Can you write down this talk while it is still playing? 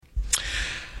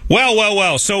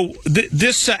Well. So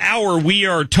this hour we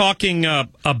are talking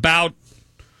about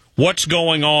what's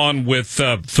going on with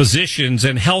physicians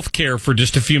and healthcare for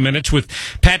just a few minutes with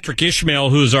Patrick Ishmael,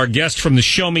 who is our guest from the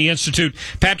Show Me Institute.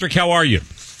 Patrick, how are you?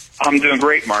 I'm doing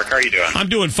great, Mark. How are you doing? I'm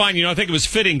doing fine. I think it was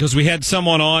fitting because we had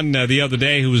someone on the other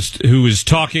day who was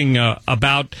talking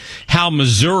about how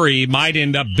Missouri might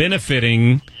end up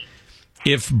benefiting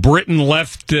if Britain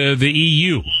left the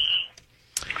EU.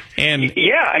 And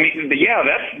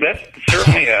that's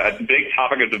certainly a big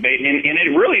topic of debate, and it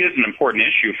really is an important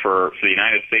issue for the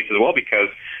United States as well, because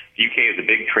the UK is a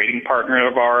big trading partner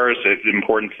of ours. It's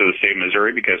important to the state of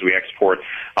Missouri because we export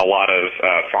a lot of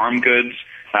farm goods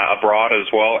abroad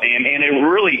as well, and it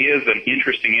really is an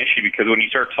interesting issue because when you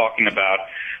start talking about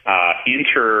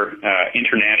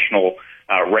international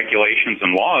regulations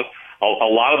and laws, a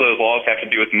lot of those laws have to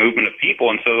do with movement of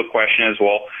people, and so the question is,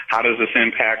 well, how does this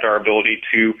impact our ability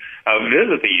to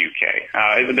visit the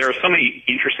UK? There are so many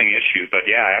interesting issues, but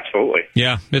yeah, absolutely.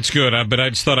 Yeah, it's good, but I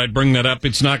just thought I'd bring that up.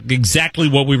 It's not exactly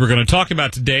what we were going to talk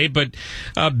about today, but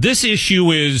this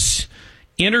issue is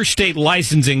interstate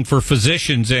licensing for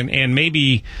physicians, and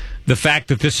maybe the fact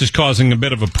that this is causing a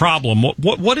bit of a problem.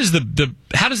 What is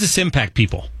how does this impact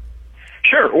people?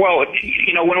 Sure. Well,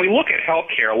 when we look at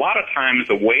healthcare, a lot of times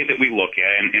the way that we look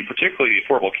at it, and particularly the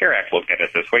Affordable Care Act look at it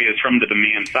this way, is from the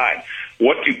demand side.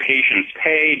 What do patients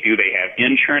pay? Do they have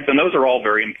insurance? And those are all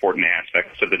very important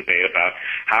aspects of the debate about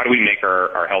how do we make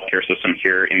our healthcare system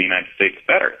here in the United States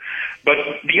better. But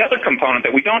the other component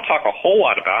that we don't talk a whole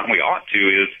lot about, and we ought to,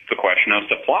 is the question of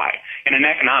supply. And in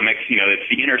economics, it's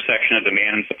the intersection of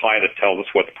demand and supply that tells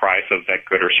us what the price of that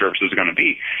good or service is going to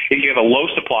be. If you have a low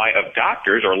supply of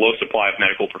doctors or a low supply of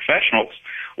medical professionals,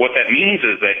 what that means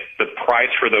is that the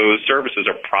price for those services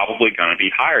are probably going to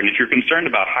be higher. And if you're concerned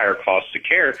about higher costs of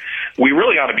care, we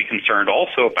really ought to be concerned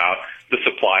also about the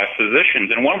supply of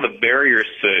physicians. And one of the barriers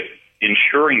to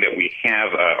ensuring that we have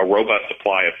a robust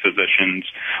supply of physicians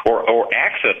or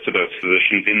access to those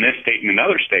physicians in this state and in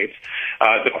other states,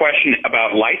 the question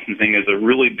about licensing is a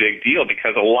really big deal,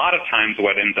 because a lot of times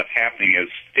what ends up happening is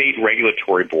state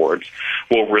regulatory boards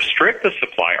will restrict the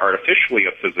supply artificially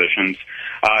of physicians,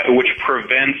 which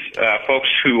prevents folks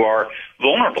who are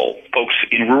vulnerable, folks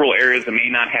in rural areas that may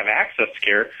not have access to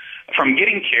care, from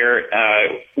getting care,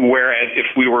 whereas if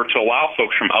we were to allow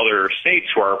folks from other states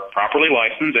who are properly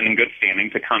licensed and in good standing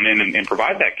to come in and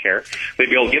provide that care, they'd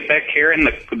be able to get that care, and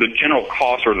the general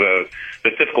cost or the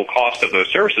typical cost of those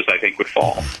services, I think, would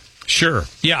fall. Sure.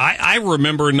 Yeah, I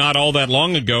remember not all that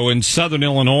long ago in Southern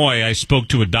Illinois, I spoke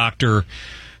to a doctor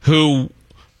who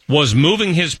was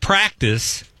moving his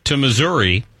practice to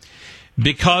Missouri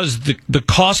because the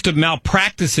cost of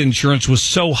malpractice insurance was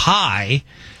so high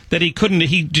that he couldn't.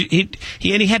 He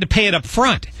had to pay it up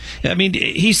front. I mean,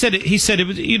 he said it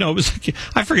was, it was,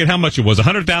 I forget how much it was,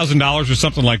 $100,000 or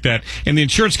something like that. And the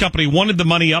insurance company wanted the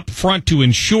money up front to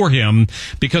insure him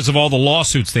because of all the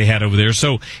lawsuits they had over there.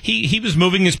 So he was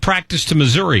moving his practice to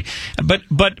Missouri.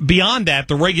 But beyond that,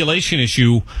 the regulation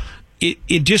issue,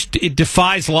 it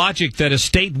defies logic that a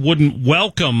state wouldn't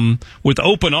welcome with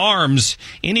open arms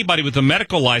anybody with a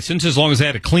medical license, as long as they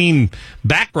had a clean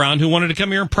background, who wanted to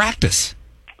come here and practice.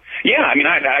 Yeah, I mean,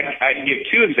 I'd give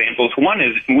two examples. One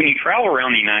is when you travel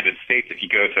around the United States, if you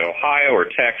go to Ohio or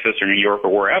Texas or New York or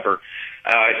wherever,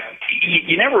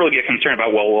 you never really get concerned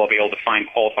about, well, will I be able to find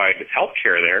qualified health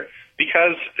care there?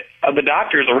 Because the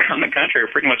doctors around the country are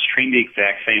pretty much trained the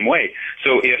exact same way.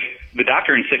 So if the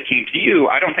doctor in SIT came to you,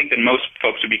 I don't think that most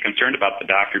folks would be concerned about the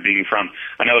doctor being from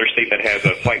another state that has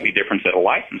a slightly different set of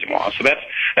licensing laws. So that's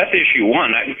issue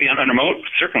one. Under most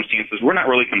circumstances, we're not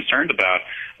really concerned about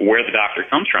where the doctor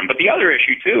comes from. But the other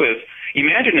issue, too, is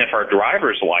imagine if our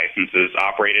driver's licenses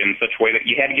operated in such a way that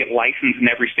you had to get licensed in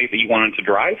every state that you wanted to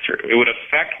drive through. It would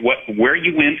affect where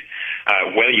you went,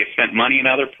 whether you spent money in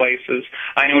other places,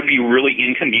 and it would be really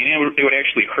inconvenient. It would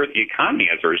actually hurt the economy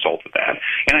as a result of that.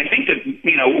 And I think that,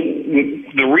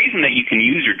 the reason that you can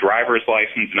use your driver's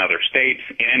license in other states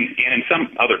and in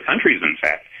some other countries, in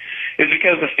fact, is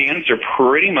because the standards are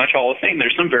pretty much all the same.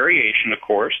 There's some variation, of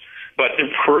course, but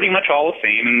they're pretty much all the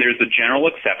same, and there's a general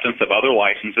acceptance of other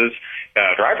licenses,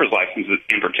 driver's licenses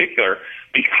in particular,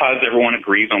 because everyone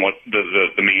agrees on what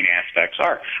the main aspects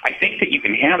are. I think that you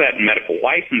can have that in medical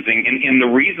licensing, and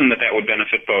the reason that would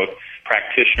benefit both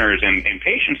practitioners and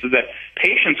patients is that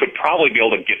patients would probably be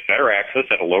able to get better access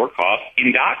at a lower cost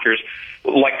in doctors,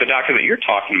 like the doctor that you're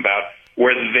talking about,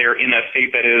 where they're in a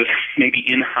state that is maybe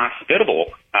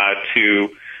inhospitable to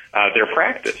their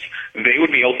practice. they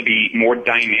would be able to be more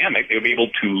dynamic. They would be able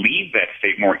to leave that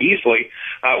state more easily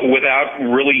without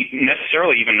really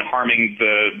necessarily even harming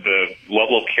the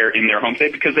level of care in their home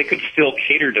state, because they could still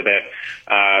cater to that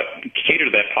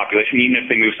population even if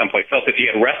they move someplace else. If you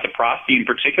had reciprocity in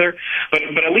particular, but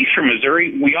at least for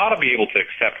Missouri, we ought to be able to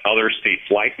accept other states'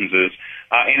 licenses.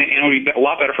 And it would be a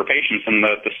lot better for patients than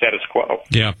the status quo.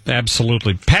 Yeah,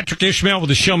 absolutely. Patrick Ishmael with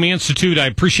the Show Me Institute, I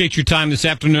appreciate your time this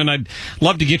afternoon. I'd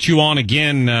love to get you on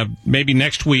again maybe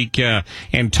next week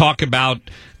and talk about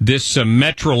this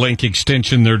Metrolink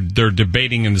extension they're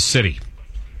debating in the city.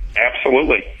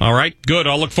 Absolutely. All right, good.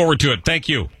 I'll look forward to it. Thank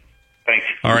you. Thanks.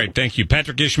 All right, thank you.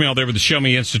 Patrick Ishmael there with the Show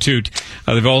Me Institute.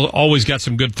 They've always got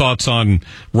some good thoughts on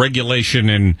regulation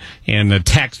and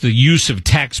the use of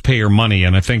taxpayer money,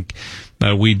 and I think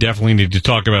we definitely need to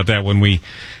talk about that when we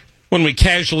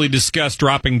casually discuss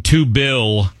dropping $2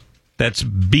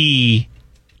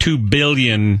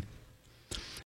 billion